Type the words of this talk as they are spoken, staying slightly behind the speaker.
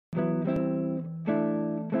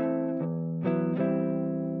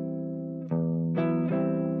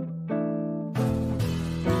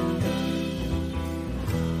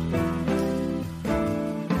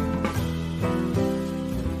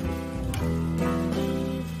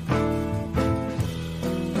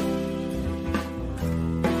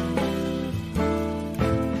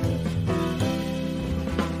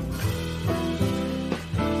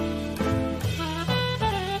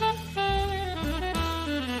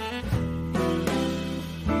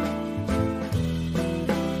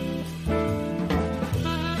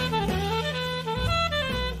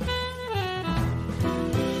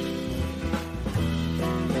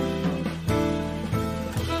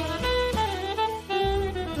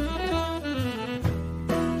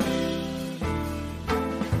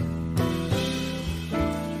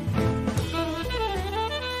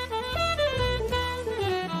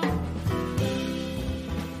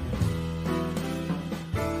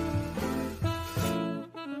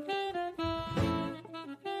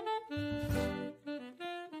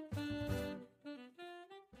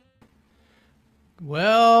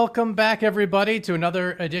Welcome back, everybody, to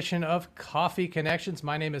another edition of Coffee Connections.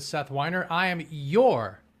 My name is Seth Weiner. I am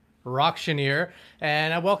your Rocktioneer,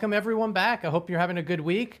 and I welcome everyone back. I hope you're having a good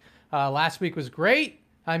week. Last week was great.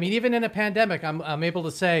 I mean, even in a pandemic, I'm able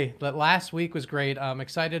to say that last week was great. I'm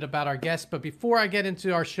excited about our guests. But before I get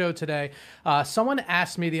into our show today, someone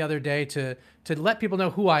asked me the other day to let people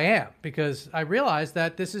know who I am, because I realized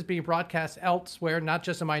that this is being broadcast elsewhere, not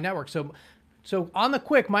just on my network. So on the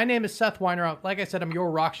quick, my name is Seth Weiner. Like I said, I'm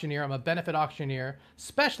your auctioneer. I'm a benefit auctioneer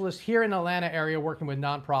specialist here in the Atlanta area working with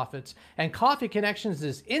nonprofits. And Coffee Connections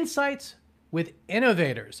is insights with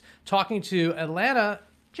innovators, talking to Atlanta,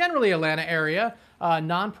 generally Atlanta area,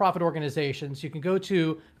 nonprofit organizations. You can go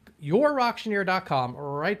to yourauctioneer.com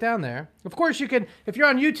right down there. Of course, you can, if you're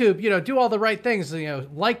on YouTube, do all the right things,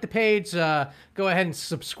 like the page, go ahead and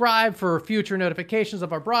subscribe for future notifications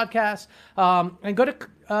of our broadcasts, and go to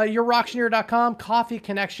yourauctioneer.com, Coffee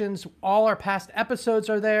Connections. All our past episodes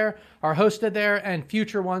are there, are hosted there, and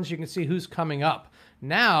future ones, you can see who's coming up.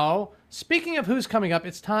 Now, speaking of who's coming up,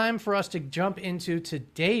 it's time for us to jump into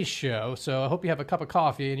today's show. So I hope you have a cup of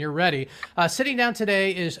coffee and you're ready. Sitting down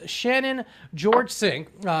today is Shannon George-Sink.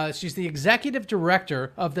 She's the executive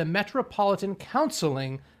director of the Metropolitan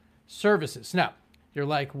Counseling Services. Now, you're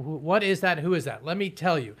like, what is that? Who is that? Let me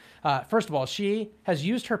tell you. First of all, she has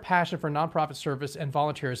used her passion for nonprofit service and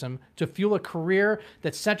volunteerism to fuel a career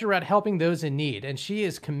that's centered around helping those in need. And she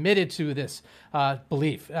is committed to this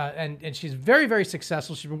belief. And she's very, very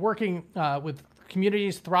successful. She's been working with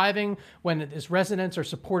communities thriving when its residents are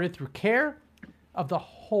supported through care of the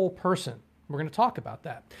whole person. We're going to talk about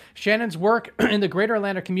that. Shannon's work in the greater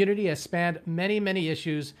Atlanta community has spanned many, many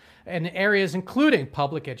issues and areas, including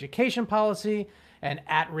public education policy and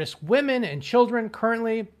at-risk women and children.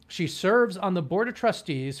 Currently, she serves on the Board of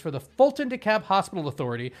Trustees for the Fulton DeKalb Hospital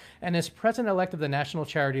Authority and is president-elect of the National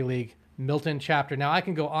Charity League Milton chapter. Now, I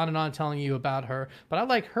can go on and on telling you about her, but I'd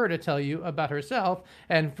like her to tell you about herself.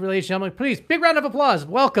 And ladies and gentlemen, please, big round of applause.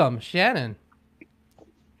 Welcome, Shannon.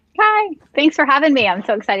 Hi. Thanks for having me. I'm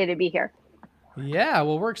so excited to be here. Yeah,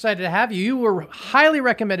 well, we're excited to have you. You were highly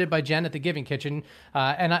recommended by Jen at the Giving Kitchen.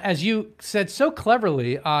 And as you said so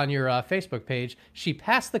cleverly on your Facebook page, she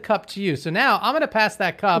passed the cup to you. So now I'm going to pass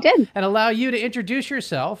that cup and allow you to introduce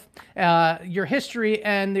yourself, your history,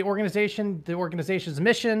 and the organization's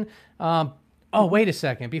mission. Oh, wait a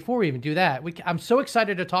second. Before we even do that, I'm so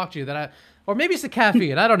excited to talk to you or maybe it's the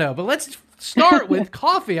caffeine. I don't know. But let's start with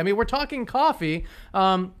coffee. I mean, we're talking coffee.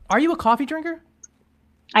 Are you a coffee drinker?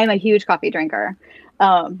 I'm a huge coffee drinker.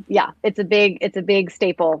 Yeah, it's a big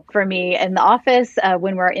staple for me in the office.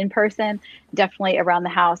 When we're in person, definitely around the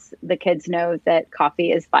house, the kids know that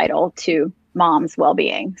coffee is vital to mom's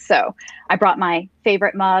well-being. So I brought my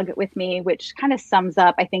favorite mug with me, which kind of sums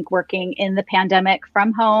up, I think, working in the pandemic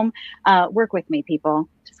from home. Work with me, people.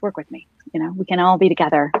 Just work with me. We can all be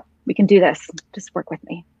together. We can do this. Just work with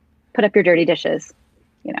me. Put up your dirty dishes.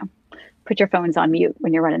 Put your phones on mute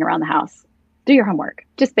when you're running around the house. Do your homework.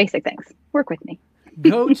 Just basic things. Work with me.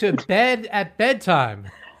 Go to bed at bedtime.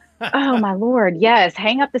 Oh, my Lord. Yes.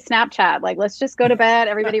 Hang up the Snapchat. Let's just go to bed.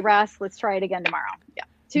 Everybody rest. Let's try it again tomorrow. Yeah.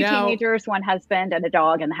 Two teenagers, one husband, and a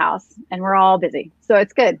dog in the house. And we're all busy. So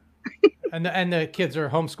it's good. And the kids are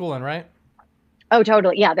homeschooling, right? Oh,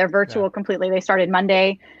 totally. Yeah. They're virtual completely. They started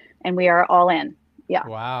Monday and we are all in. Yeah.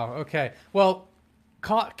 Wow. Okay. Well,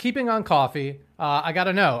 keeping on coffee, I got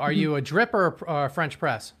to know, are you a drip or a French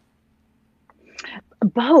press?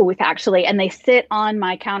 Both, actually. And they sit on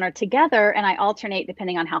my counter together and I alternate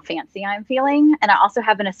depending on how fancy I'm feeling. And I also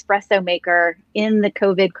have an espresso maker. In the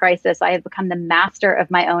COVID crisis, I have become the master of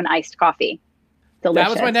my own iced coffee. Delicious. That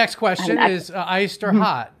was my next question is iced or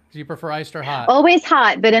hot? Do you prefer iced or hot? Always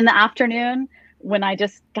hot. But in the afternoon, when I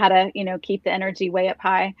just gotta, keep the energy way up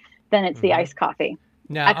high, then it's the iced coffee.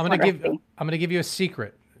 Now, I'm going to give you a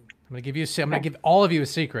secret. I'm going to give all of you a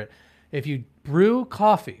secret. If you brew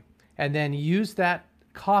coffee and then use that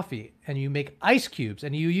coffee and you make ice cubes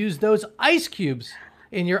and you use those ice cubes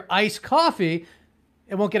in your iced coffee,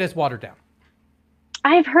 it won't get as watered down.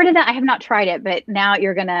 I've heard of that. I have not tried it, but now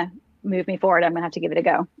you're going to move me forward. I'm going to have to give it a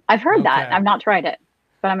go. I've heard that. I've not tried it,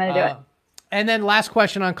 but I'm going to do it. And then last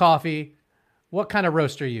question on coffee. What kind of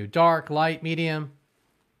roast are you? Dark, light, medium?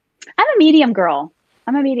 I'm a medium girl.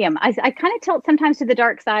 I'm a medium. I kind of tilt sometimes to the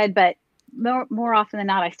dark side, but more often than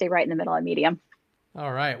not, I stay right in the middle of medium.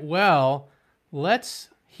 All right. Well, let's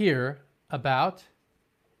hear about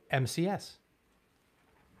MCS.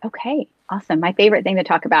 Okay. Awesome. My favorite thing to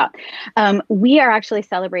talk about. We are actually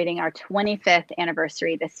celebrating our 25th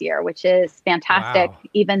anniversary this year, which is fantastic,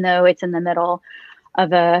 even though it's in the middle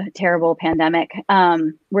of a terrible pandemic.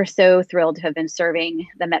 We're so thrilled to have been serving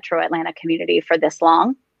the Metro Atlanta community for this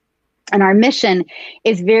long. And our mission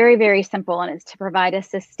is very, very simple, and it's to provide a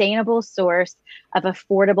sustainable source of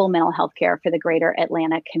affordable mental health care for the greater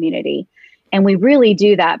Atlanta community. And we really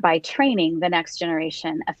do that by training the next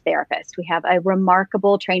generation of therapists. We have a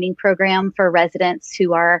remarkable training program for residents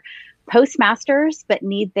who are postmasters but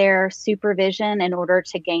need their supervision in order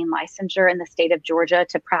to gain licensure in the state of Georgia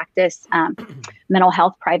to practice mental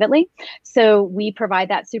health privately. So we provide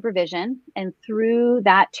that supervision, and through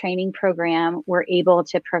that training program, we're able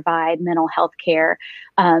to provide mental health care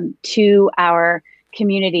to our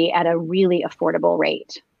community at a really affordable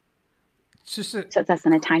rate. So that's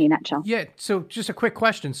in a tiny nutshell. Yeah. So just a quick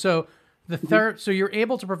question. So so you're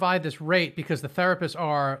able to provide this rate because the therapists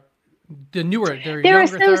are they're younger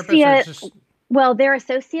therapists. Well, they're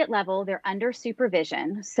associate level. They're under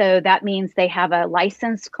supervision. So that means they have a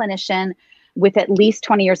licensed clinician with at least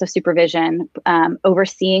 20 years of supervision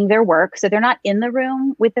overseeing their work. So they're not in the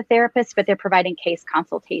room with the therapist, but they're providing case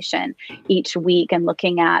consultation each week and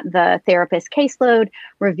looking at the therapist caseload,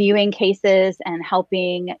 reviewing cases, and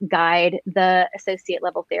helping guide the associate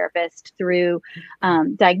level therapist through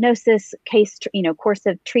diagnosis, course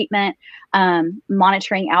of treatment,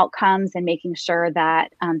 monitoring outcomes, and making sure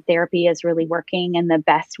that therapy is really working in the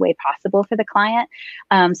best way possible for the client.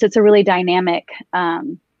 So it's a really dynamic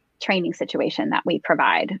training situation that we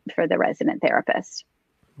provide for the resident therapist.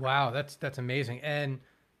 Wow, that's amazing. And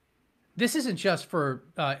this isn't just for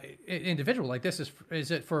individual, like is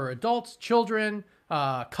it for adults, children,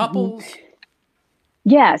 couples?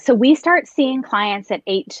 Yeah, so we start seeing clients at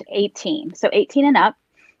age 18. So 18 and up,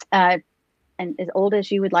 and as old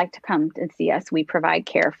as you would like to come and see us, we provide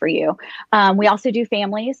care for you. We also do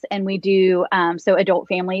families, and we do so adult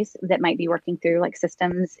families that might be working through like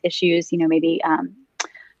systems issues, maybe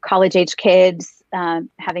college age kids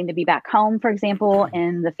having to be back home, for example,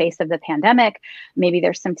 in the face of the pandemic. Maybe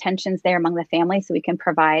there's some tensions there among the family, so we can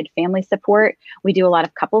provide family support. We do a lot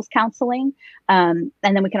of couples counseling, and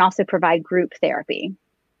then we can also provide group therapy.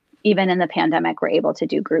 Even in the pandemic, we're able to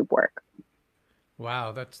do group work.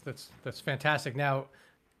 Wow, that's fantastic. Now,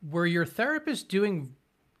 were your therapists doing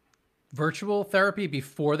virtual therapy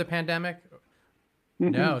before the pandemic?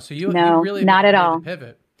 No, so you really not at all.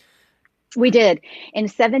 Pivot. We did. In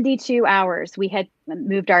 72 hours, we had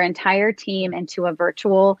moved our entire team into a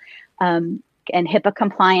virtual and HIPAA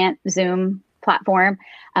compliant Zoom platform.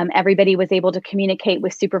 Everybody was able to communicate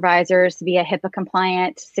with supervisors via HIPAA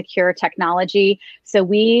compliant, secure technology. So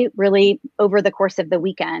we really, over the course of the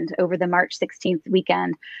weekend, over the March 16th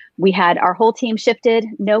weekend, we had our whole team shifted.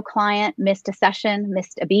 No client missed a session,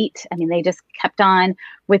 missed a beat. I mean, they just kept on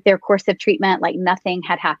with their course of treatment like nothing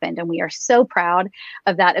had happened. And we are so proud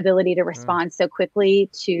of that ability to respond so quickly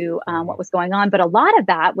to what was going on. But a lot of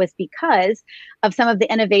that was because of some of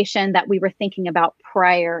the innovation that we were thinking about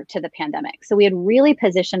prior to the pandemic. So we had really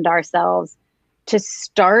positioned ourselves to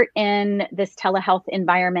start in this telehealth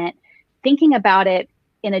environment, thinking about it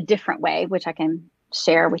in a different way, which I can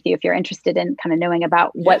share with you if you're interested in kind of knowing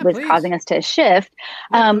about what was causing us to shift.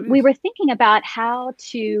 We were thinking about how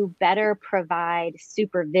to better provide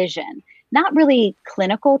supervision, not really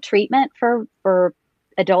clinical treatment for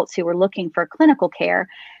adults who were looking for clinical care,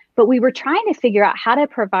 but we were trying to figure out how to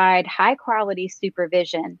provide high quality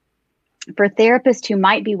supervision for therapists who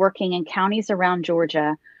might be working in counties around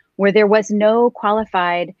Georgia where there was no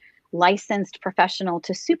qualified licensed professional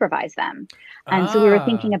to supervise them. And so we were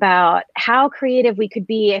thinking about how creative we could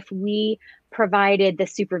be if we provided the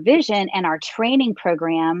supervision and our training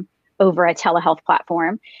program over a telehealth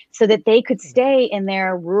platform so that they could stay in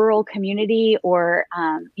their rural community or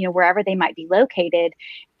wherever they might be located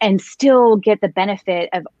and still get the benefit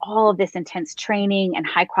of all of this intense training and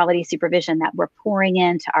high quality supervision that we're pouring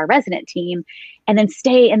into our resident team, and then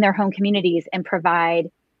stay in their home communities and provide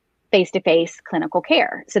face-to-face clinical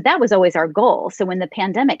care. So that was always our goal. So when the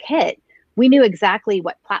pandemic hit, we knew exactly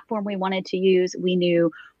what platform we wanted to use. We knew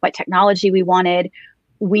what technology we wanted.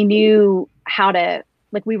 We knew how to,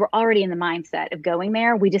 we were already in the mindset of going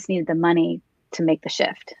there. We just needed the money to make the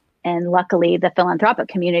shift. And luckily, the philanthropic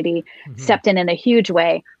community stepped in a huge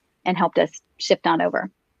way and helped us shift on over.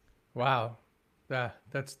 Wow,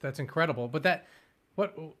 that's incredible. But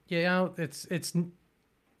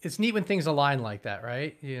it's neat when things align like that,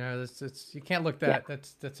 right? It's you can't look that. Yeah.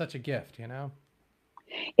 That's such a gift,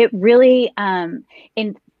 It really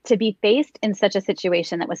to be faced in such a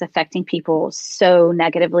situation that was affecting people so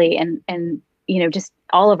negatively and just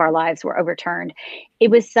all of our lives were overturned. It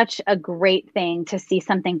was such a great thing to see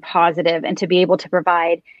something positive and to be able to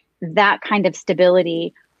provide that kind of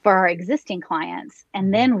stability for our existing clients,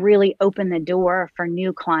 and then really open the door for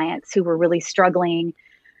new clients who were really struggling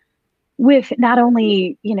with not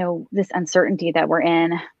only, this uncertainty that we're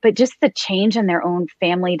in, but just the change in their own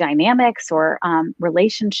family dynamics or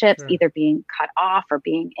relationships, Sure. either being cut off or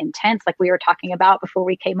being intense, like we were talking about before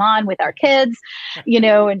we came on with our kids,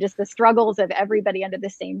 and just the struggles of everybody under the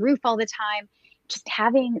same roof all the time. Just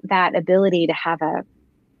having that ability to have a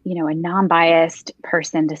non-biased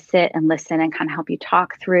person to sit and listen and kind of help you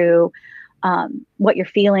talk through what you're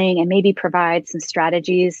feeling and maybe provide some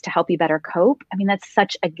strategies to help you better cope. I mean, that's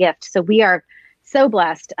such a gift. So we are so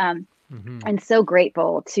blessed and so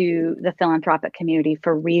grateful to the philanthropic community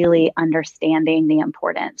for really understanding the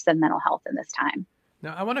importance of mental health in this time.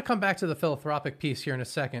 Now, I want to come back to the philanthropic piece here in a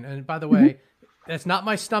second. And by the way, it's not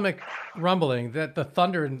my stomach rumbling, that the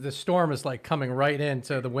thunder and the storm is like coming right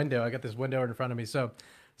into the window. I got this window in front of me. So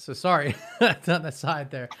sorry, it's on the side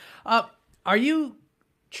there. Are you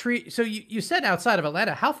so you said outside of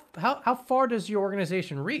Atlanta, how far does your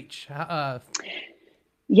organization reach?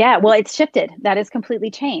 Yeah, well, it's shifted. That has completely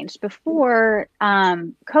changed. Before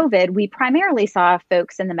COVID, we primarily saw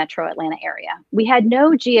folks in the metro Atlanta area. We had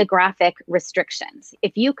no geographic restrictions.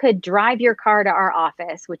 If you could drive your car to our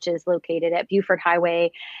office, which is located at Buford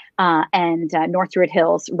Highway and North Druid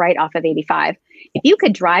Hills, right off of 85, if you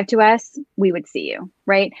could drive to us, we would see you,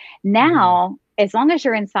 right? Now, as long as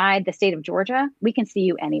you're inside the state of Georgia, we can see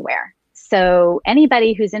you anywhere. So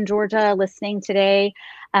anybody who's in Georgia listening today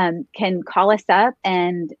can call us up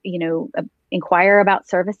and, inquire about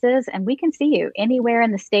services, and we can see you anywhere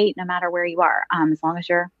in the state, no matter where you are, as long as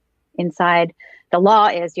you're inside. The law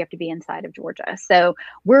is you have to be inside of Georgia. So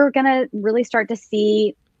we're going to really start to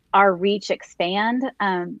see our reach expand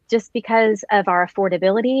just because of our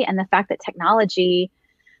affordability and the fact that technology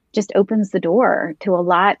just opens the door to a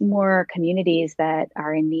lot more communities that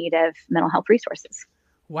are in need of mental health resources.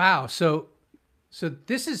 Wow. So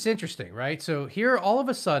this is interesting, right? So here, all of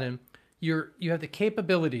a sudden, you have the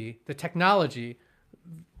capability, the technology,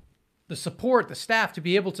 the support, the staff to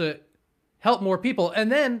be able to help more people.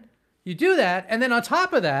 And then you do that. And then on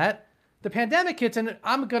top of that, the pandemic hits, and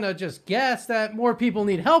I'm going to just guess that more people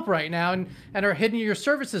need help right now and are hitting your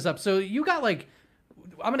services up. So you got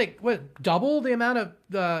double the amount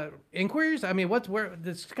of inquiries? I mean,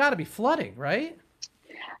 there's got to be flooding, right?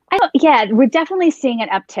 Yeah, we're definitely seeing an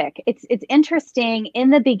uptick. It's interesting. In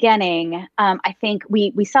the beginning, I think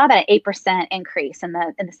we saw that 8% increase in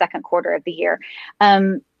the second quarter of the year,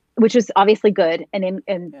 which is obviously good, and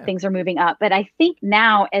things are moving up. But I think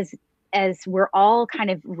now, as we're all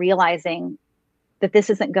kind of realizing that this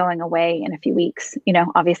isn't going away in a few weeks.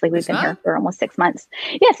 Obviously we've been here for almost 6 months.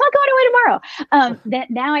 Yeah, it's not going away tomorrow. That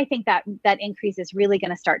now I think that increase is really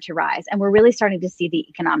going to start to rise, and we're really starting to see the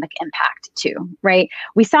economic impact too, right?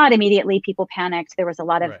 We saw it immediately. People panicked. There was a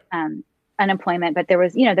lot of unemployment, but there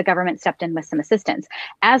was, the government stepped in with some assistance.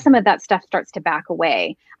 As some of that stuff starts to back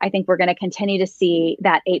away, I think we're going to continue to see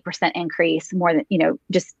that 8% increase more than,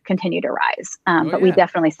 just continue to rise. But we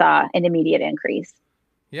definitely saw an immediate increase.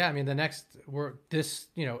 Yeah, I mean,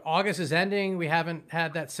 August is ending. We haven't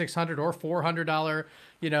had that $600 or $400,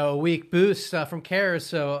 a week boost from CARES.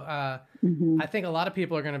 So I think a lot of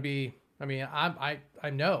people are going to be. I mean, I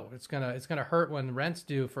know it's gonna hurt when rent's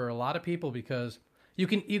due for a lot of people, because you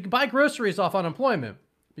can buy groceries off unemployment,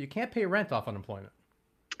 but you can't pay rent off unemployment.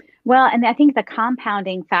 Well, and I think the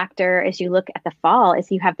compounding factor as you look at the fall is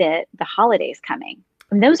you have the holidays coming,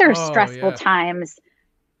 and those are stressful times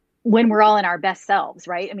when we're all in our best selves,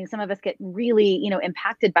 right? I mean, some of us get really,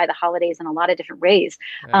 impacted by the holidays in a lot of different ways.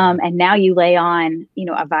 And now you lay on,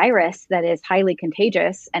 a virus that is highly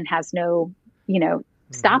contagious and has no,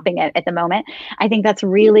 stopping it at the moment. I think that's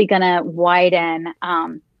really going to widen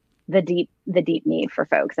the deep need for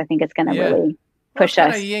folks. I think it's going to really push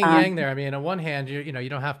us. Yin yang there. I mean, on one hand, you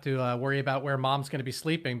don't have to worry about where mom's going to be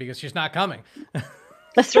sleeping because she's not coming.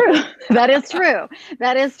 That's true. That is true.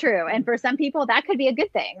 That is true. And for some people, that could be a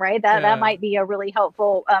good thing, right? That might be a really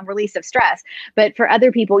helpful release of stress. But for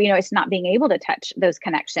other people, it's not being able to touch those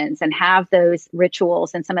connections and have those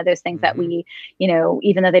rituals and some of those things that we,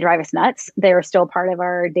 even though they drive us nuts, they're still part of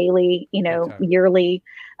our daily, yearly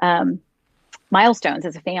milestones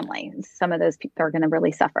as a family. Some of those people are going to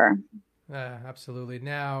really suffer. Absolutely.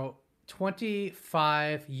 Now,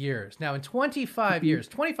 25 years. Now, in 25 years,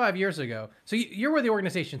 25 years ago, so you're with the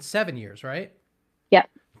organization 7 years, right? Yep.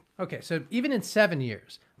 Okay, so even in 7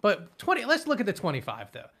 years, but let's look at the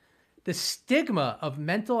 25 though. The stigma of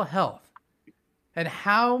mental health and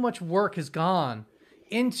how much work has gone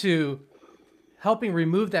into helping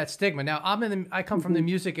remove that stigma. Now, I come from the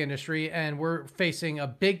music industry, and we're facing a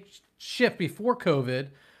big shift before COVID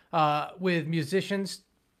with musicians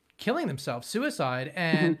killing themselves, suicide,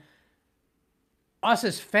 and us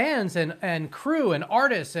as fans and crew and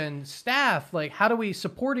artists and staff, like, how do we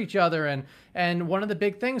support each other? And one of the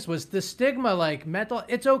big things was the stigma, like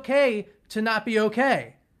it's okay to not be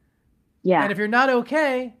okay. Yeah. And if you're not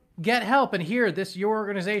okay, get help. And here, your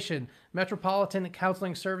organization, Metropolitan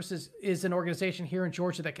Counseling Services, is an organization here in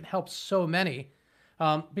Georgia that can help so many.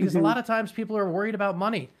 Because a lot of times people are worried about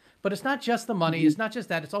money, but it's not just the money. It's not just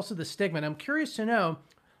that. It's also the stigma. And I'm curious to know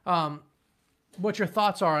what your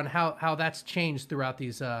thoughts are on how that's changed throughout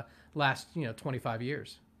these last 25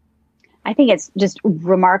 years. I think it's just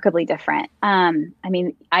remarkably different. I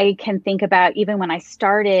mean, I can think about even when I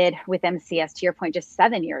started with MCS, to your point, just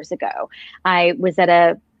 7 years ago, I was at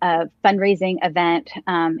a fundraising event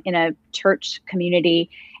in a church community,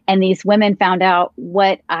 and these women found out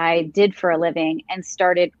what I did for a living and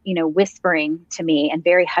started, whispering to me in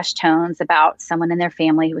very hushed tones about someone in their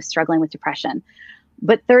family who was struggling with depression.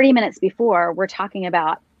 But 30 minutes before, we're talking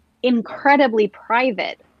about incredibly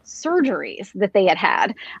private surgeries that they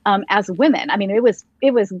had as women. I mean, it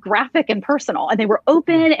was graphic and personal, and they were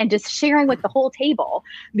open and just sharing with the whole table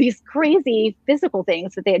these crazy physical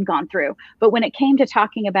things that they had gone through. But when it came to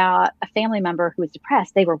talking about a family member who was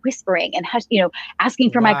depressed, they were whispering and asking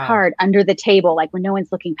for my card under the table, like when no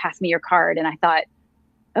one's looking, pass me your card. And I thought,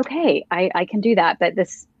 okay, I can do that, but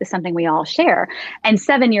this is something we all share. And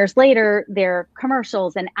 7 years later, there are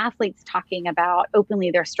commercials and athletes talking about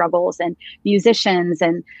openly their struggles, and musicians,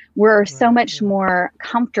 and we're so much more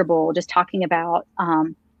comfortable just talking about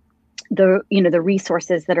the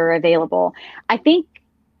resources that are available. I think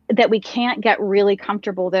that we can't get really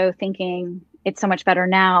comfortable though, thinking it's so much better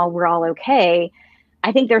now, we're all okay.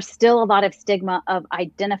 I think there's still a lot of stigma of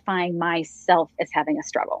identifying myself as having a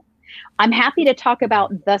struggle. I'm happy to talk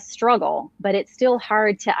about the struggle, but it's still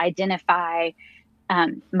hard to identify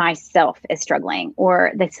myself as struggling,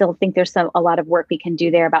 or they still think there's a lot of work we can do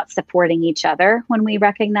there about supporting each other when we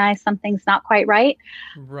recognize something's not quite right.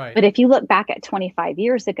 Right. But if you look back at 25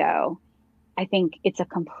 years ago, I think it's a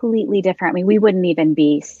completely different, I mean, we wouldn't even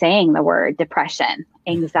be saying the word depression,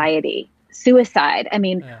 anxiety, suicide. I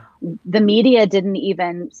mean, the media didn't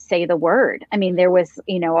even say the word. I mean, there was,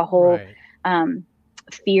 a whole,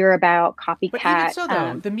 fear about copycat. But even so,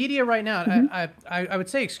 though, the media right now, I would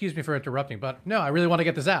say, excuse me for interrupting, but no, I really want to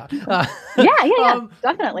get this out. Yeah,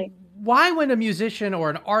 definitely. Why, when a musician or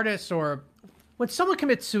an artist, or when someone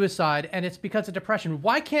commits suicide and it's because of depression,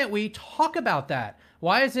 why can't we talk about that?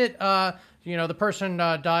 Why is it, the person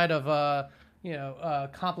died of,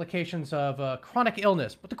 complications of chronic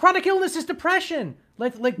illness, but the chronic illness is depression.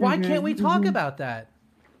 Like, why can't we talk about that?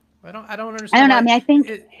 I don't understand. I don't know. I mean, I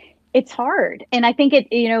think it's hard. And I think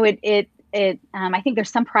I think there's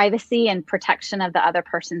some privacy and protection of the other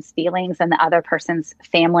person's feelings and the other person's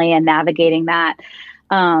family, and navigating that,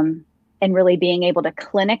 and really being able to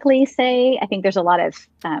clinically say, I think there's a lot of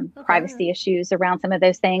privacy issues around some of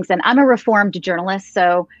those things. And I'm a reformed journalist,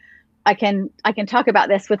 so I can talk about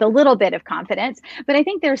this with a little bit of confidence, but I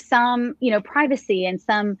think there's some, privacy and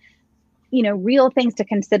some, real things to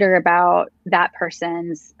consider about that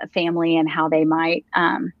person's family and how they might,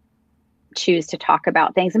 choose to talk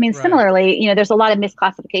about things. I mean, similarly, there's a lot of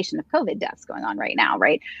misclassification of COVID deaths going on right now,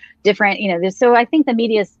 right? Different, so I think the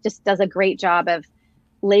media just does a great job of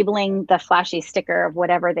labeling the flashy sticker of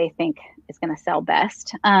whatever they think is going to sell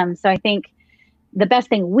best. So I think the best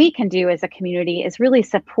thing we can do as a community is really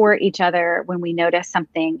support each other when we notice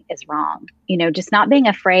something is wrong, just not being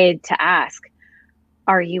afraid to ask,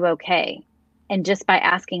 are you okay? And just by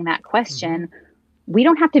asking that question, we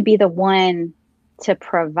don't have to be the one to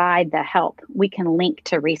provide the help. We can link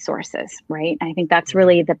to resources, right? I think that's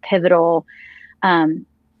really the pivotal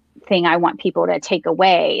thing I want people to take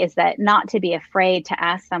away, is that not to be afraid to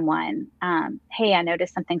ask someone, hey, I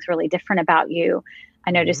noticed something's really different about you.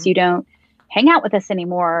 I noticed you don't hang out with us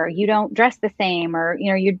anymore. Or you don't dress the same, or,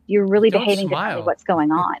 you're really behaving differently. What's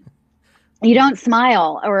going on? You don't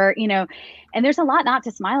smile, or, and there's a lot not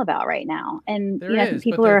to smile about right now. And I think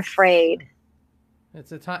people are afraid.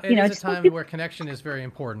 It's a time. It's a time where connection is very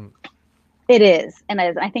important. It is, and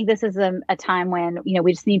I think this is a time when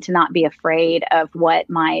we just need to not be afraid of what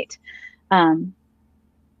might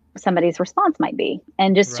somebody's response might be,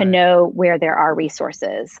 and just to know where there are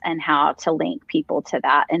resources and how to link people to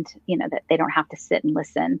that, and that they don't have to sit and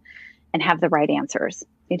listen and have the right answers.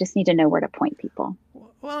 They just need to know where to point people.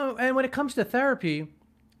 Well, and when it comes to therapy,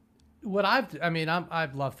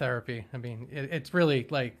 I've loved therapy. I mean, it's really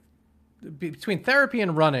like, between therapy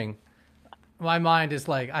and running, my mind is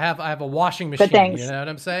like, I have a washing machine. You know what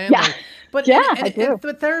I'm saying? Yeah. But I do.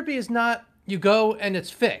 But therapy is not, you go and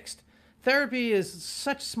it's fixed. therapy is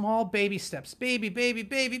such small baby steps, baby, baby,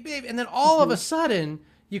 baby, baby, and then all of a sudden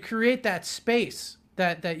you create that space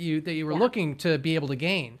that you were looking to be able to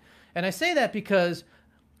gain. And I say that because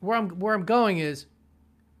where I'm going is,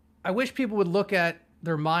 I wish people would look at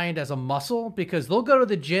their mind as a muscle, because they'll go to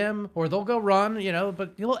the gym or they'll go run,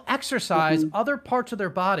 but they'll exercise other parts of their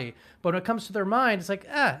body. But when it comes to their mind, it's like,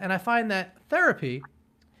 and I find that therapy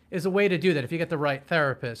is a way to do that if you get the right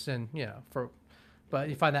therapist, and, but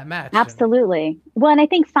you find that match. Absolutely. Well, and I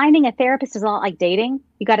think finding a therapist is a lot like dating.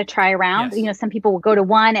 You got to try around. Yes. Some people will go to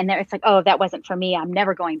one and it's like, oh, that wasn't for me, I'm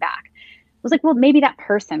never going back. I was like, well, maybe that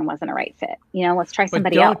person wasn't a right fit. Let's try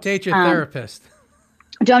somebody else. Don't date your therapist.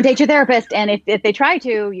 Don't date your therapist. And if they try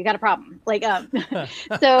to, you got a problem. So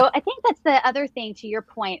I think that's the other thing, to your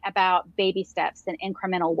point about baby steps and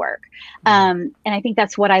incremental work. And I think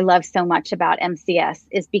that's what I love so much about MCS,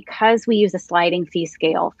 is because we use a sliding fee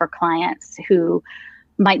scale for clients who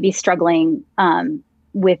might be struggling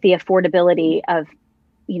with the affordability of,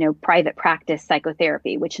 private practice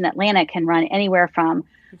psychotherapy, which in Atlanta can run anywhere from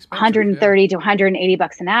 $130 to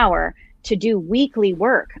 $180 an hour, to do weekly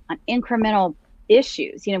work on incremental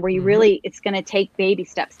issues, where you really, it's going to take baby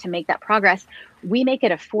steps to make that progress. We make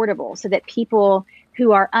it affordable so that people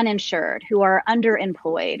who are uninsured, who are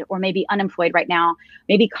underemployed, or maybe unemployed right now,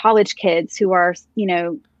 maybe college kids who are,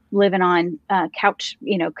 living on couch,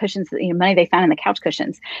 cushions, money they found in the couch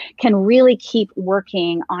cushions, can really keep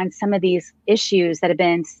working on some of these issues that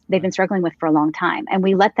they've been struggling with for a long time. And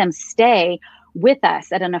we let them stay with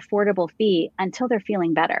us at an affordable fee until they're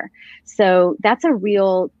feeling better. So that's a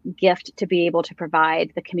real gift to be able to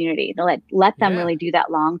provide the community, to let them really do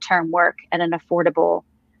that long-term work at an affordable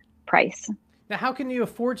price. Now, how can you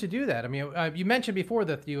afford to do that? I mean, you mentioned before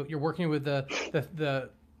that you're working with the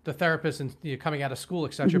therapist and you're coming out of school,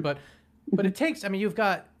 et cetera, but it takes, you've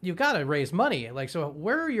got to raise money. So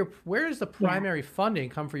where is the primary funding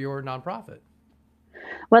come for your nonprofit?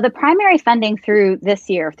 Well, the primary funding through this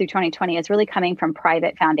year, through 2020, is really coming from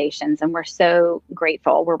private foundations, and we're so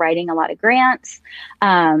grateful. We're writing a lot of grants,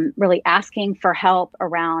 really asking for help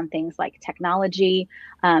around things like technology,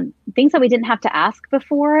 things that we didn't have to ask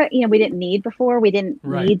before. We didn't need before. We didn't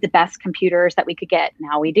need the best computers that we could get.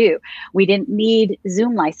 Now we do. We didn't need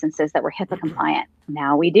Zoom licenses that were HIPAA compliant.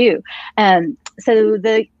 Now we do. So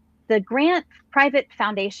the grant private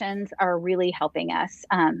foundations are really helping us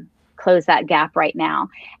close that gap right now.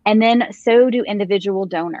 And then so do individual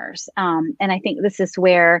donors. And I think this is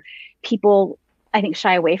where people,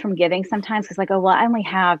 shy away from giving sometimes, because I only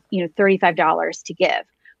have, $35 to give.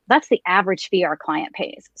 That's the average fee our client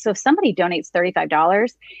pays. So if somebody donates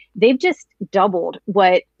 $35, they've just doubled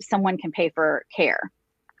what someone can pay for care.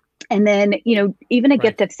 And then, even a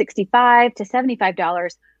gift of $65 to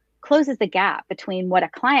 $75 closes the gap between what a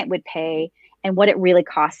client would pay and what it really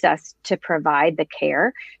costs us to provide the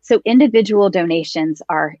care. So individual donations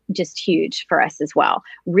are just huge for us as well,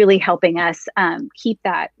 really helping us keep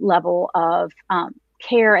that level of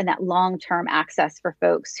care and that long-term access for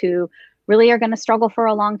folks who really are going to struggle for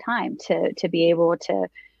a long time to be able to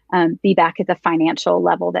be back at the financial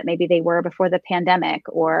level that maybe they were before the pandemic,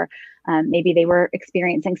 or maybe they were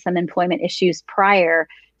experiencing some employment issues prior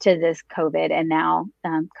to this COVID, and now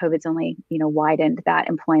COVID's only widened that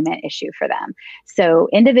employment issue for them. So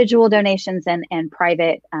individual donations and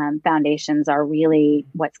private foundations are really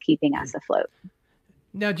what's keeping us afloat.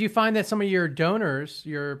 Now, do you find that some of your donors,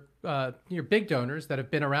 your big donors that have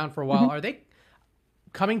been around for a while, are they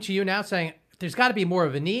coming to you now saying there's got to be more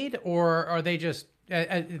of a need, or are they just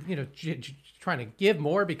trying to give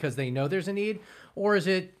more because they know there's a need, or is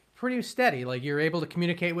it pretty steady? You're able to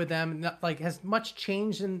communicate with them. Has much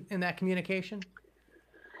changed in that communication?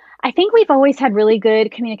 I think we've always had really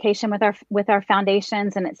good communication with our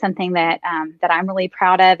foundations, and it's something that I'm really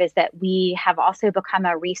proud of, is that we have also become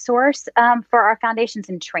a resource for our foundations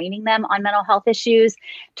and training them on mental health issues,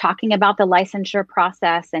 talking about the licensure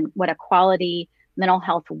process and what a quality mental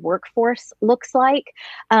health workforce looks like.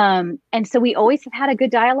 And so we always have had a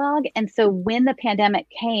good dialogue. And so when the pandemic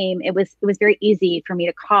came, it was very easy for me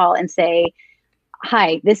to call and say,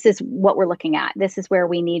 hi, this is what we're looking at. This is where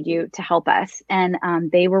we need you to help us. And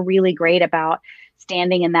they were really great about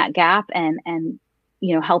standing in that gap and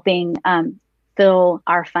helping fill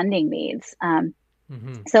our funding needs.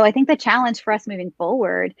 So I think the challenge for us moving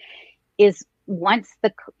forward is, once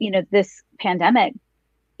this pandemic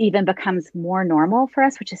even becomes more normal for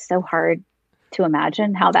us, which is so hard to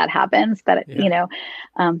imagine how that happens, but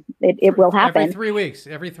it will happen. Every 3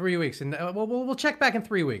 weeks. And we'll check back in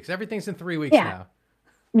 3 weeks. Everything's in 3 weeks now.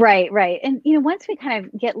 Right. And, once we kind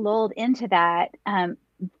of get lulled into that,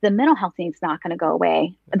 the mental health need's not going to go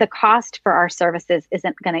away. The cost for our services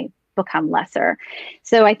isn't going to become lesser.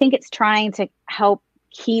 So I think it's trying to help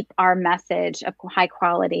keep our message of high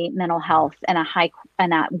quality mental health and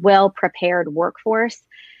a well prepared workforce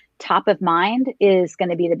top of mind is going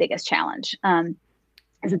to be the biggest challenge.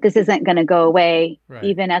 Is that this isn't going to go away, Right.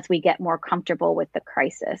 even as we get more comfortable with the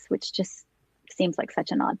crisis, which just seems like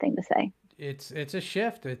such an odd thing to say. It's a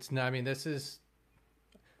shift. I mean, this is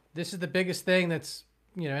the biggest thing that's,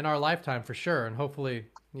 in our lifetime for sure. And hopefully,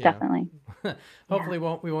 Definitely. hopefully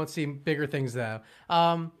we won't see bigger things now.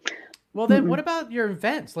 Well then, what about your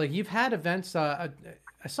events? Like, you've had events, I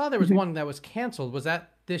saw there was one that was canceled. Was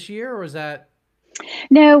that this year, or was that?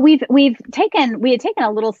 No, we had taken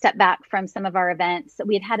a little step back from some of our events.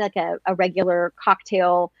 We had like a regular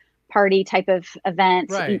cocktail party type of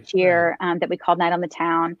event each year that we called Night on the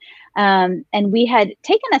Town. And we had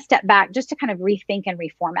taken a step back just to kind of rethink and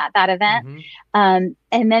reformat that event.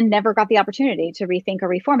 And then never got the opportunity to rethink or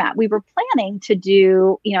reformat. We were planning to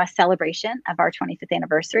do, a celebration of our 25th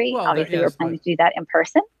anniversary. Well, obviously, we were planning to do that in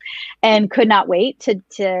person and could not wait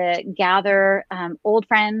to gather old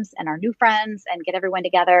friends and our new friends and get everyone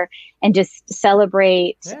together and just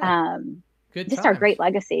celebrate just our great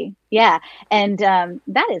legacy. Yeah. And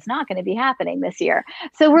that is not going to be happening this year.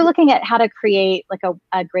 So we're looking at how to create like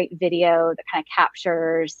a great video that kind of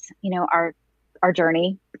captures, our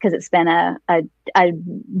journey, because it's been a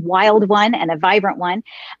wild one and a vibrant one,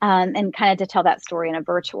 and kind of to tell that story in a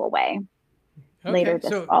virtual way later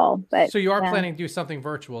this fall. But so you are planning to do something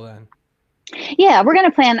virtual then? Yeah, we're going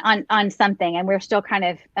to plan on something, and we're still kind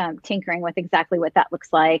of tinkering with exactly what that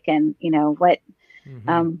looks like, and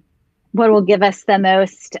what will give us the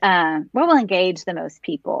most, what will engage the most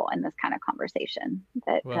people in this kind of conversation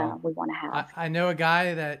that we want to have. I know a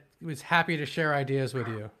guy that was happy to share ideas with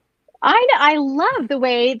you. I love the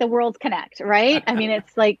way the worlds connect, right? I mean,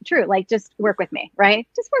 it's like true, like just work with me, right?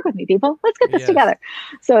 Just work with me, people. Let's get this together.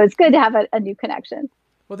 So it's good to have a new connection.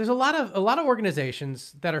 Well, there's a lot of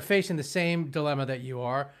organizations that are facing the same dilemma that you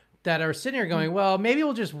are, that are sitting here going, well, maybe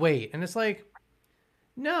we'll just wait. And it's like,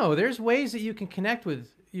 no, there's ways that you can connect with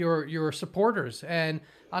your supporters. And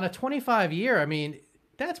on a 25 year, I mean,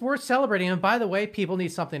 that's worth celebrating. And by the way, people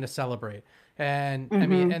need something to celebrate. And I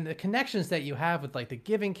mean, and the connections that you have with like the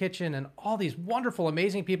Giving Kitchen and all these wonderful,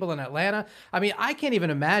 amazing people in Atlanta. I mean, I can't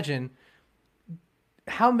even imagine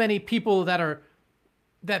how many people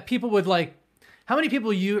people would like, how many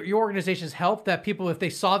people your organizations help, that people, if they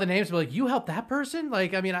saw the names, would be like, you helped that person?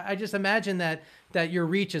 Like, I mean, I just imagine that your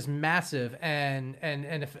reach is massive and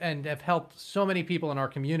have helped so many people in our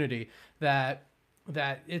community that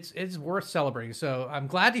it's worth celebrating. So I'm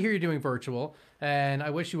glad to hear you're doing virtual, and I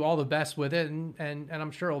wish you all the best with it, and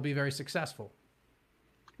I'm sure it'll be very successful.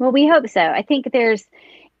 Well, we hope so. I think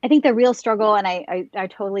the real struggle, and I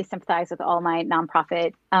totally sympathize with all my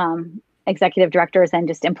nonprofit executive directors and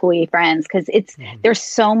just employee friends, because there's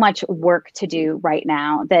so much work to do right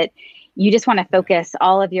now that you just want to focus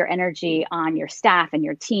all of your energy on your staff and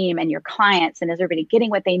your team and your clients, and is everybody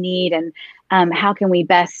getting what they need, and how can we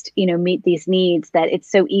best meet these needs, that it's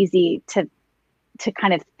so easy to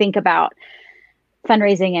kind of think about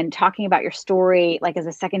fundraising and talking about your story like as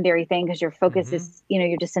a secondary thing, because your focus is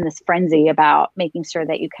you're just in this frenzy about making sure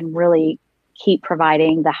that you can really keep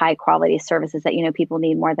providing the high quality services that people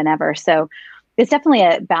need more than ever. So it's definitely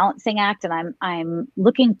a balancing act, and I'm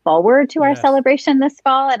looking forward to our celebration this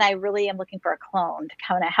fall, and I really am looking for a clone to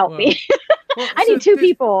kind of help me. I need two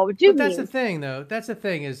people. That's the thing, though. That's the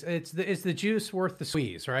thing, is it's the juice worth the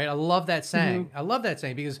squeeze, right? I love that saying. I love that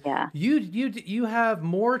saying, because you have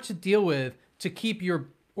more to deal with to keep your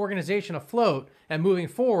organization afloat and moving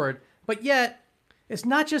forward, but yet it's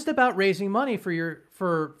not just about raising money for your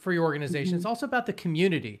organization. It's also about the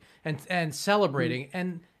community and celebrating,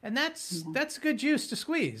 and that's good juice to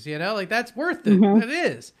squeeze. Like, that's worth it. It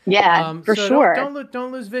is. Yeah, for sure.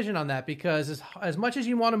 Don't lose vision on that, because as much as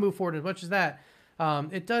you want to move forward, as much as that,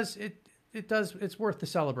 it's worth the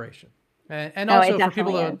celebration. And also for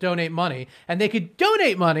people to donate money, and they could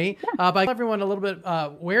donate money by telling everyone a little bit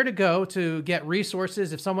where to go to get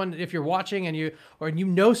resources. If you're watching and you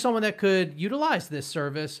know someone that could utilize this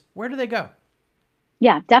service, where do they go?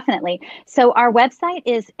 Yeah, definitely. So our website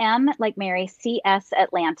is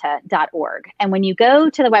mlikeMaryCSAtlanta.org. And when you go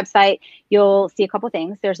to the website, you'll see a couple of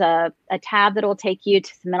things. There's a tab that will take you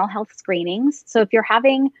to some mental health screenings. So if you're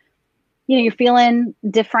having you're feeling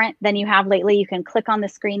different than you have lately, you can click on the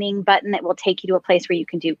screening button. It will take you to a place where you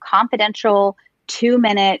can do confidential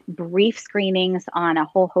 2-minute brief screenings on a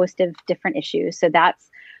whole host of different issues. So that's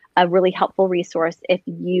a really helpful resource if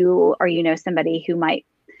you or somebody who might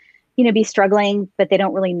be struggling, but they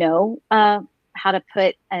don't really know how to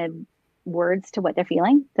put words to what they're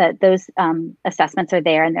feeling, that those assessments are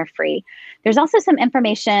there and they're free. There's also some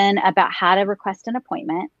information about how to request an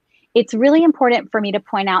appointment. It's really important for me to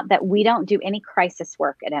point out that we don't do any crisis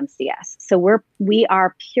work at MCS. So we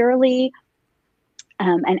are purely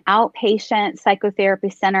an outpatient psychotherapy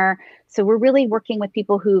center. So we're really working with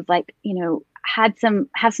people who've have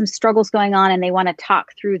some struggles going on and they want to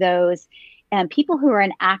talk through those. And people who are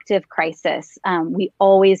in active crisis, we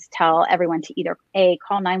always tell everyone to either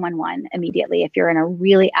call 911 immediately if you're in a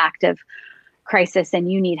really active crisis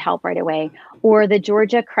and you need help right away, or the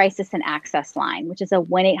Georgia Crisis and Access Line, which is a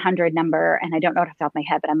 1-800 number. And I don't know it off the top of my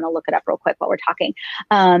head, but I'm going to look it up real quick while we're talking.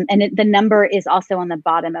 The number is also on the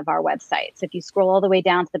bottom of our website. So if you scroll all the way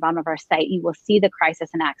down to the bottom of our site, you will see the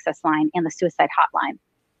Crisis and Access Line and the Suicide Hotline.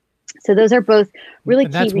 So those are both really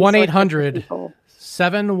key resources. That's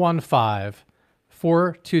 1-800-715-4225.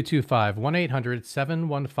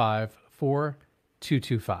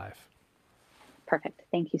 1-800-715-4225. Perfect.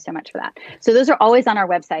 Thank you so much for that. So those are always on our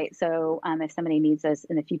website. So if somebody needs us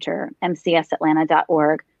in the future,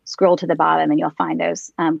 mcsatlanta.org, scroll to the bottom and you'll find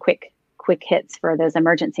those quick hits for those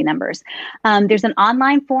emergency numbers. There's an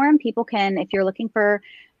online form. People can, if you're looking for,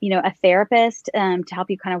 a therapist to help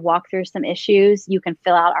you kind of walk through some issues, you can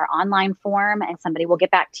fill out our online form and somebody will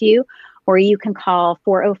get back to you, or you can call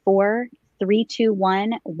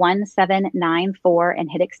 404-321-1794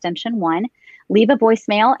 and hit extension 1. Leave a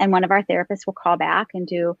voicemail and one of our therapists will call back and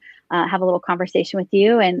have a little conversation with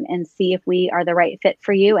you and see if we are the right fit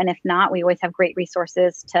for you. And if not, we always have great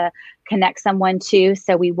resources to connect someone to,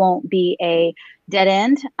 so we won't be a dead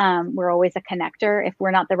end. We're always a connector. If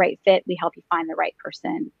we're not the right fit, we help you find the right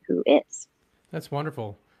person who is. That's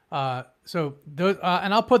wonderful. So those,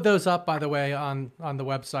 and I'll put those up, by the way, on the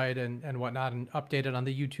website and whatnot, and update it on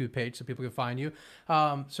the YouTube page so people can find you.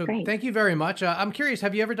 So Great. Thank you very much. I'm curious,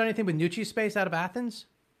 have you ever done anything with NutriSpace out of Athens?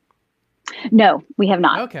 No, we have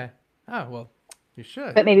not. Okay. Oh, well, you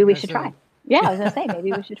should. But maybe we should try. Yeah, I was going to say,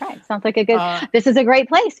 maybe we should try. It sounds like a good, this is a great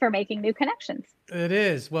place for making new connections. It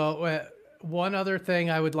is. Well, one other thing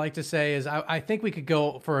I would like to say is I think we could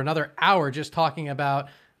go for another hour just talking about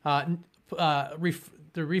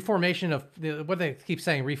the reformation of what they keep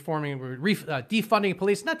saying, defunding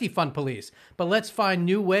police, not defund police, but let's find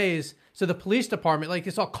new ways. So the police department, like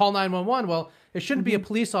it's all call 911. Well, it shouldn't be a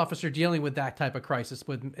police officer dealing with that type of crisis,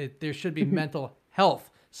 but there should be mental health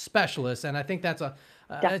specialists. And I think that's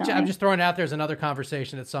I'm just throwing it out there as another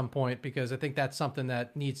conversation at some point, because I think that's something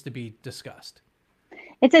that needs to be discussed.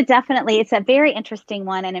 It's a very interesting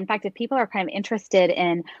one. And in fact, if people are kind of interested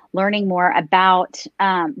in learning more about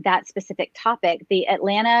that specific topic, the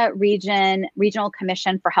Atlanta Regional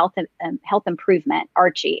Commission for Health Improvement,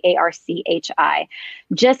 ARCHI, ARCHI,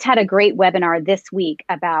 just had a great webinar this week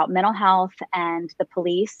about mental health and the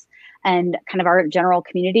police and kind of our general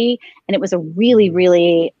community. And it was a really,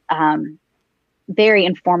 really very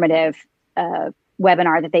informative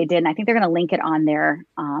webinar that they did. And I think they're going to link it on their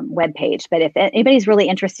webpage. But if anybody's really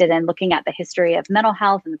interested in looking at the history of mental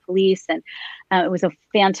health and the police, and it was a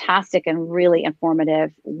fantastic and really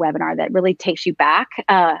informative webinar that really takes you back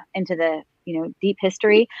into the deep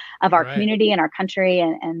history of our community and our country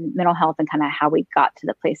and mental health and kind of how we got to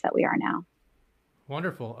the place that we are now.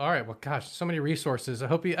 Wonderful. All right. Well, gosh, so many resources. I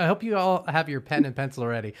hope you all have your pen and pencil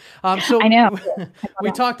ready. So I know.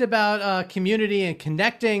 We talked about community and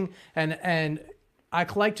connecting, and I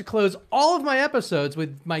like to close all of my episodes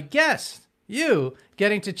with my guest, you,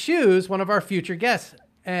 getting to choose one of our future guests.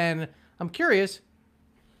 And I'm curious,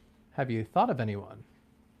 have you thought of anyone?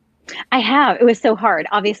 I have. It was so hard.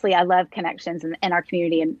 Obviously, I love connections in our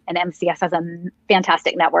community, and MCS has a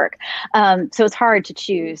fantastic network. So it's hard to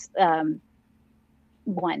choose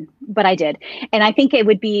one, but I did. And I think it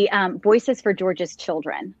would be Voices for Georgia's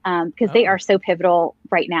Children, because they are so pivotal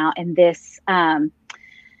right now in this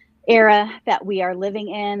era that we are living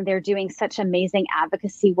in. They're doing such amazing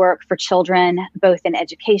advocacy work for children, both in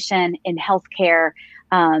education, in healthcare,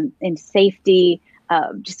 in safety,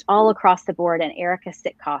 just all across the board. And Erica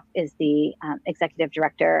Sitkoff is the executive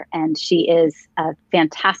director, and she is a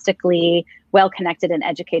fantastically well-connected and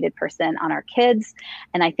educated person on our kids.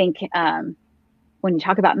 And I think when you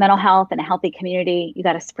talk about mental health and a healthy community, you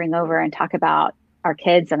got to spring over and talk about our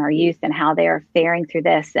kids and our youth and how they are faring through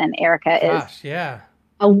this. And Erica is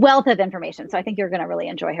a wealth of information. So I think you're going to really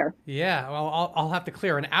enjoy her. Yeah. Well, I'll have to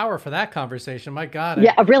clear an hour for that conversation. My God.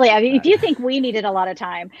 Yeah, really. I mean, if you think we needed a lot of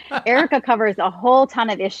time, Erica covers a whole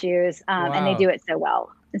ton of issues and they do it so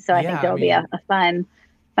well. And so I think there'll be a fun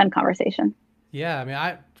conversation. Yeah. I mean,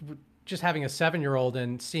 just having a 7-year-old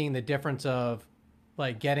and seeing the difference of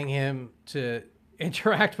like getting him to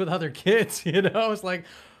interact with other kids, it's like,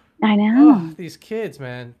 I Oh, know. these kids,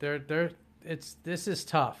 man, this is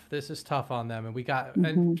tough. This is tough on them, and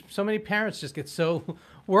and Hmm. so many parents just get so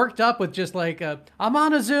worked up with just like, I'm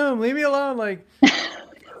on a Zoom, leave me alone. Like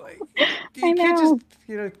I you can't just,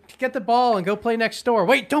 know. get the ball and go play next door.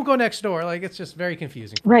 Wait, don't go next door. Like, it's just very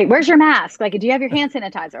confusing for Right. them. Where's your mask? Like, do you have your hand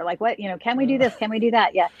sanitizer? Like, what, can we do Uh, this? Can we do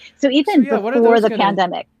that? Yeah. So so even yeah, what are before those the gonna?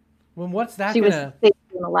 pandemic, What's that she was gonna?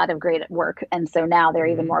 doing a lot of great work. And so now they're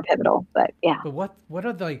even Mhm. more pivotal. But yeah. But what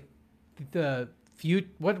are the few?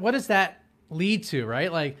 What does that lead to?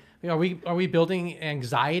 Right? Like, are we building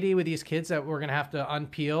anxiety with these kids that we're gonna have to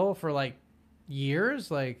unpeel for like years?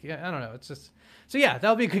 Like, yeah, I don't know. It's just so yeah,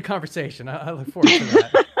 that'll be a good conversation. I look forward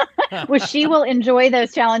to Well, that. she will enjoy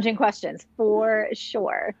those challenging questions for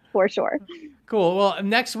sure. For sure. Cool. Well,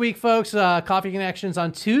 next week, folks, Coffee Connections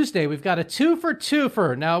on Tuesday, we've got a two for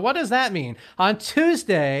twofer. Now, what does that mean? On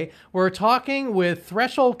Tuesday, we're talking with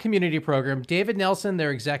Threshold Community Program, David Nelson,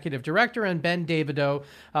 their executive director, and Ben Davido,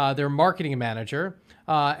 their marketing manager.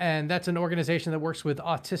 And that's an organization that works with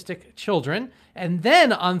autistic children. And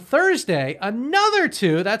then on Thursday, another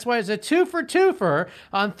two. That's why it's a two for twofer.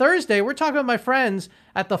 On Thursday, we're talking with my friends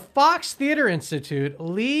at the Fox Theater Institute,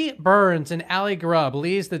 Lee Burns and Allie Grubb.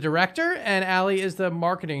 Lee is the director, and Allie is the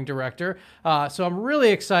marketing director. So I'm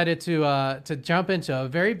really excited to jump into a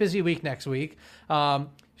very busy week next week.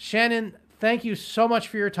 Shannon, thank you so much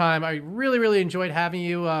for your time. I really, really enjoyed having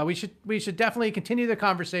you. We should definitely continue the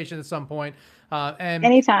conversation at some point. And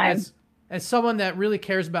Anytime. as someone that really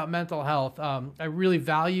cares about mental health, I really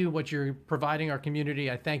value what you're providing our community.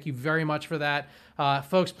 I thank you very much for that.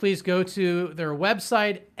 Folks, please go to their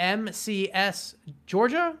website, MCS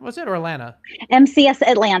Georgia, was it, or Atlanta? MCS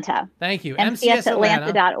Atlanta. Thank you,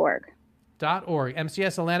 MCSAtlanta.org, MCSAtlanta.org.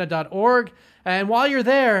 MCSAtlanta.org. And while you're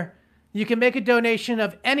there, you can make a donation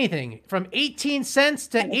of anything from 18 cents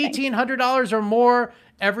to Anything. $1,800 or more.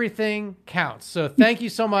 Everything counts. So thank you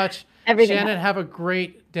so much. Everything Shannon, else. have a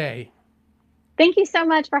great day. Thank you so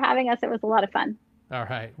much for having us. It was a lot of fun. All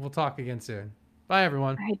right. We'll talk again soon. Bye,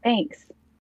 everyone. All right. Thanks.